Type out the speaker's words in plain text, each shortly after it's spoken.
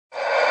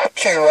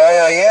Check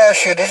right. Yeah,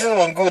 sure. This is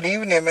one good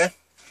evening, man.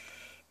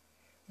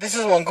 This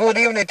is one good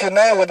evening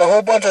tonight with a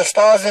whole bunch of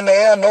stars in the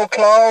air, no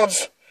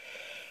clouds.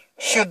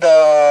 Shoot,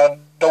 the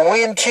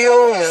wind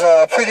chill is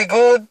pretty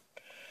good.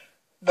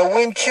 The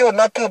wind chill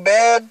not too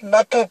bad,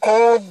 not too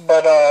cold,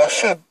 but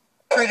shoot,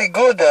 pretty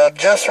good.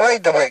 Just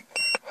right the break.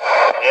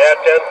 Yeah,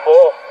 10-4,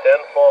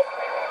 10-4.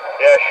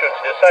 Yeah, shoot,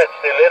 the side's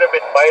still a little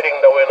bit biting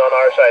the wind on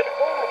our side.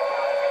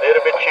 A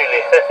little bit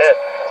chilly.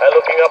 I'm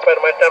looking up at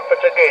my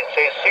temperature gauge,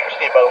 says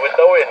 60, but with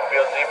the wind,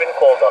 feels even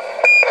colder.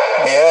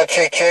 Yeah,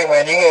 check,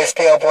 man. You guys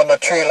stay up on the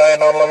tree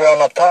line all the way on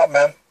the top,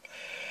 man.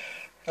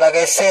 Like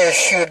I said,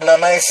 shoot,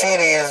 Lana'i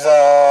City is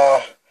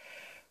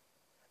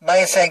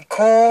nice and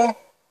cool.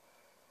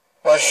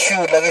 But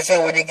shoot, like I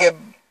said, when you get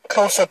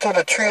closer to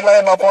the tree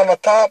line up on the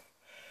top,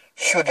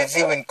 shoot, it's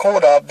even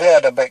colder up there,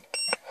 the big.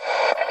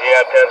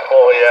 Yeah,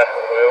 10-4, yeah.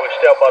 We're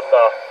still about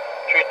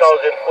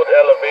 3,000 foot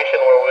elevation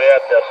where we're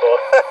at there, so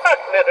a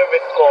little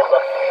bit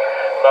colder.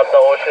 Not the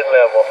ocean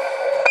level.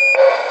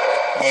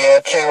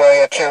 Yeah, check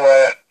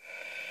right.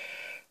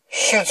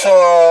 Shoot,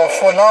 so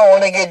for now,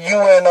 only get you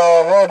and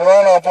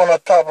Roadrunner up on the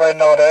top right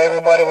now.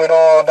 Everybody with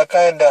all the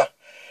kind of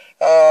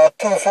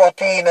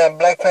 214 and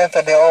Black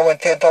Panther, they all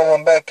went 10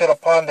 went back to the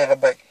pond in the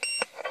break.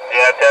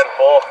 Yeah,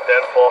 10-4.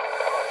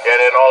 Yeah,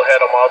 then all head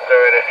them out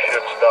there and it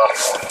shoots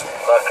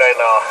the kind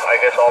of, I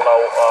guess all the,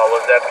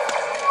 was that,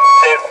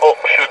 oh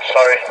shoot,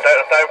 sorry,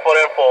 time for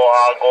them for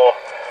go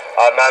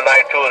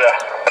Lana'i too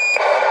there.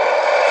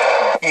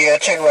 Yeah,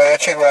 check right.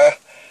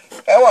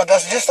 Hey, well,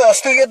 that's just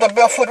still get the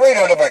barefoot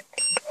radio in the break.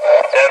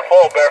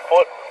 10-4,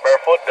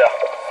 barefoot there.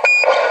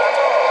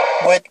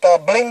 With the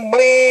bling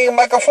bling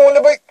microphone in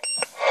the break.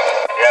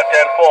 Yeah,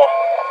 10-4.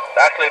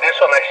 Actually, this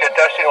one I should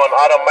testing on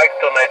other mic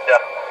tonight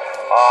there.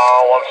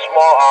 One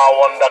small,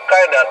 one the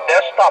kind of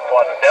desktop.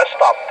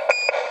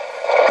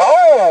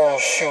 Oh,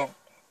 shoot.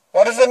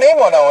 What is the name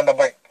on that one, the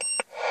break?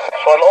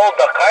 So an old,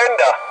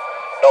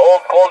 the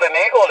old Golden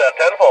Eagle there,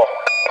 10-4.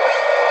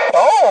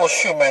 Oh,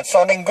 shoot, man.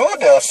 Sounding good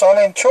there.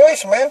 Sounding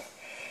choice, man.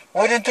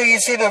 Wait until you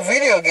see the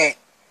video gate.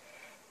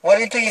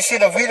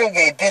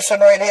 This one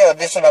right here.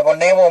 This one, I'm going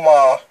to name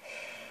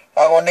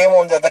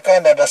him, the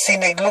kind of the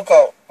scenic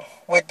lookout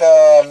with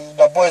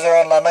the boys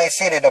around Lana'i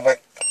City, the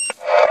break.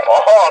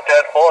 Oh,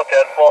 10-4.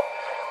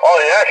 Oh,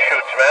 yeah,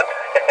 shoots, man.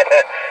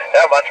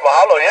 Yeah, much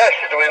mahalo. Yeah,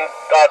 shoots. We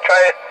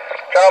try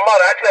them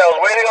out. Actually, I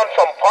was waiting on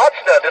some pots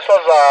there. This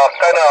was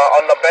kind of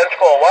on the bench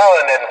for a while,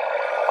 and then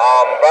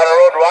Brother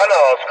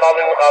Roadrunner was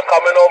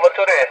coming over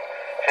today.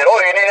 Said, oh,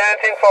 you need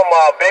anything from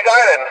Big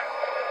Island?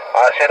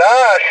 I said,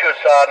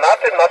 shoots,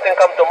 nothing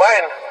come to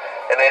mind.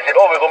 And they said,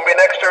 oh, we're going to be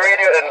next to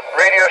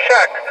Radio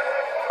Shack.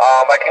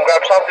 I can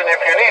grab something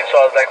if you need. So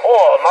I was like,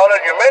 oh, now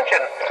that you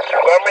mentioned,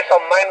 grab me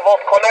some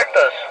 9-volt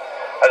connectors.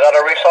 I got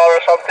a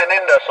resolder or something in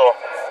there. So,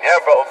 yeah,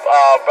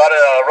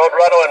 Brother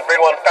Roadrunner and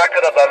bring one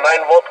packet of the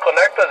 9-volt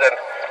connectors. And,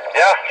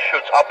 yeah,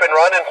 shoots up and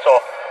running. So,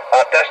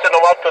 testing them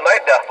out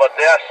tonight there. But,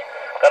 yes,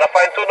 got to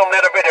fine-tune them a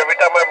little bit. Every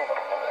time I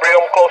bring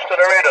them close to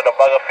the radio, the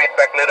bugger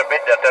feedback a little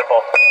bit there, tempo.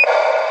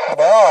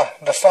 Wow,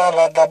 the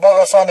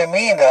bugger sounded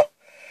mean there.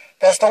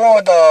 That's the one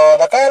with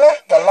the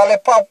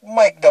lollipop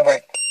mic, the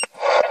break.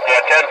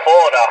 Yeah, 10-4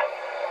 there.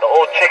 The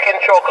old chicken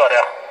choker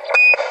there.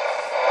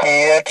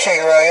 Yeah,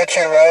 check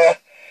right.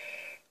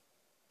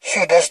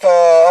 Shoot, that's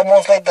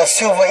almost like the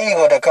Silver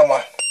Eagle that come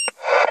on.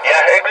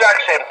 Yeah,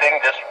 exact same thing,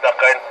 just the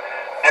kind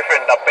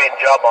different the paint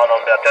job on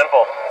them there,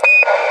 10-4.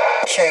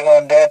 Check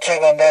on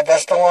that.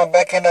 That's the one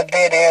back in the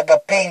day they had the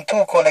ping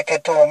 2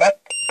 connected to them, man.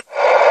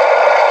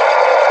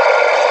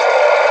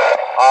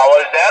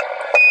 What is that?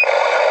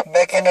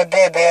 Back in the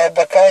day they had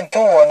the kind 2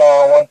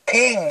 one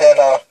ping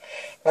that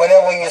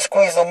whenever you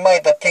squeeze the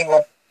mic, the thing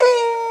will ping.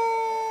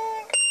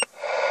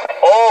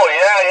 Oh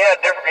yeah,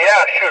 different. Yeah,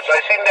 shoots. I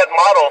seen that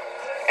model.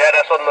 Yeah,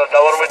 that's on the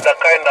one with the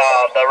kind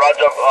the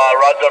Roger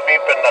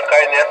beep and the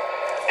kind.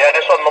 Yeah,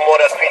 this one the more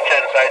that feature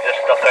inside,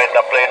 just the kind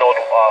of plain old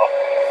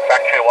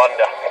factory one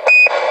there.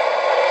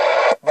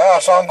 Bro,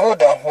 sound good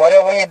though.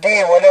 Whatever you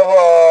did,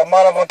 whatever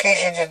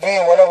modifications you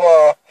did,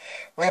 whatever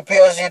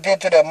repairs you did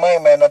to that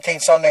mic, man, I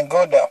think sounding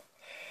good though.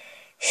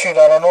 Shoot,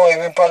 I don't know,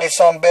 even probably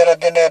sound better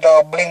than that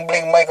bling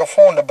bling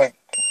microphone the big.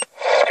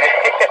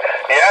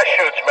 Yeah,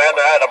 shoots, man.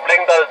 The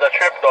bling does the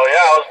trip though.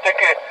 Yeah, I was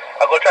thinking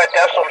I go try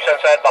test them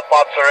since I had the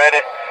pots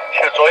already.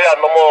 Shoots, so yeah,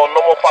 no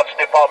more pots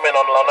department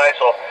on Lana'i,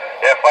 so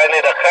yeah,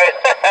 finally the kind.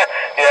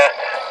 Yeah,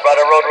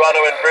 Brother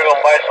Roadrunner and bring them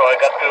by, so I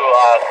got to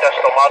test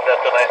them out there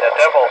tonight at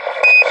Temple.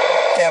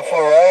 10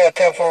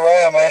 for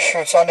Raya, man.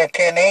 Shoot, sounding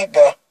 10-8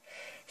 though.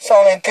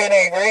 Sounding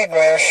 10-8 great,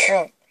 man.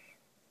 Shoot.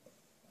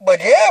 But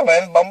yeah,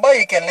 man, Bamba,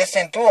 you can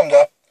listen to them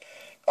though.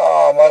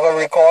 I'm gonna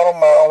record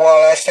them.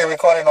 I still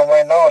recording them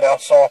right now though.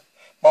 So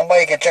Bamba,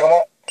 you can check them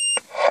out.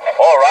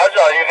 Oh,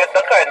 Raja, you get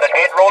the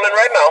gate rolling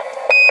right now.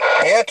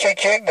 Yeah,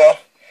 check though.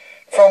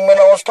 From when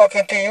I was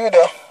talking to you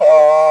though,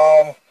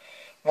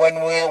 when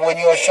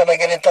you were trying to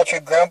get in touch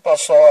with Grandpa,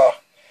 so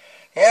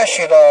yeah,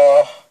 shit,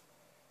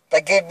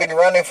 the gate been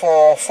running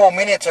for 4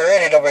 minutes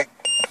already though.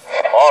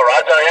 Oh,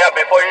 Roger, yeah,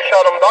 before you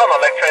shut them down,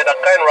 I'll like try that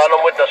kind, run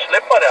them with the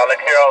slipper there, I'll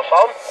like hear how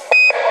sound.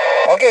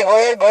 Okay, go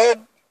ahead, go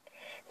ahead.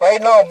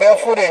 Right now,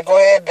 barefooted, go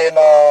ahead, then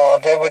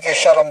we can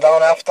shut them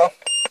down after.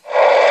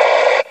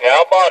 Yeah,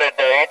 how about it,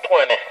 the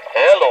 820.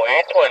 Hello,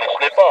 820,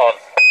 slipper on.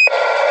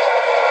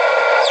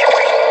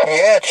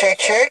 Yeah, check,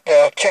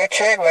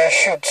 check, man,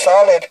 shoot,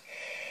 solid,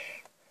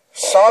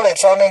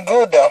 sounding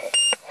good though.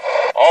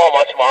 Oh,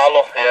 much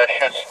mahalo. Yeah,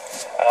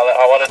 shoots.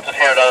 I wanted to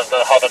hear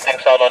how the thing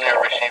sound on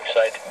your receive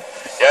side.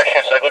 Yeah,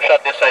 shoots. I go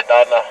shut this side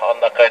down on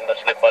the kind of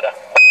slipper there.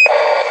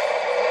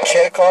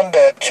 Check on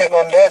that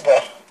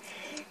though.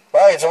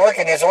 Wow, it's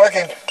working.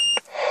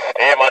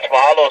 Hey, much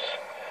mahalos.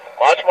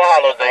 Much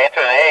mahalos, the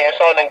internet. Hey, you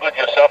sounding good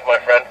yourself, my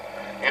friend.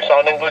 You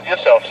sounding good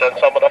yourself. Send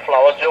some of the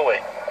flowers your way.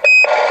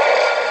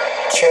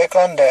 Check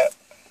on that.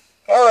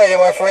 Alrighty,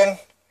 my friend.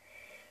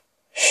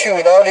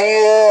 Shoot, out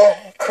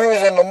here,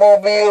 cruising the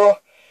mobile.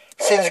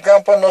 Since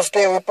Grandpa no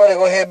stay, we'll probably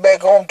go head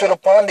back home to the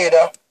pond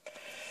there.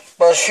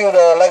 But shoot,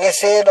 like I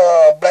said,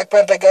 Black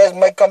Panther guys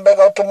might come back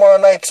out tomorrow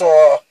night.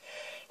 So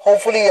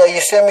hopefully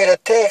you send me the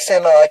text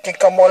and I can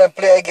come on and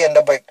play again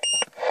the break.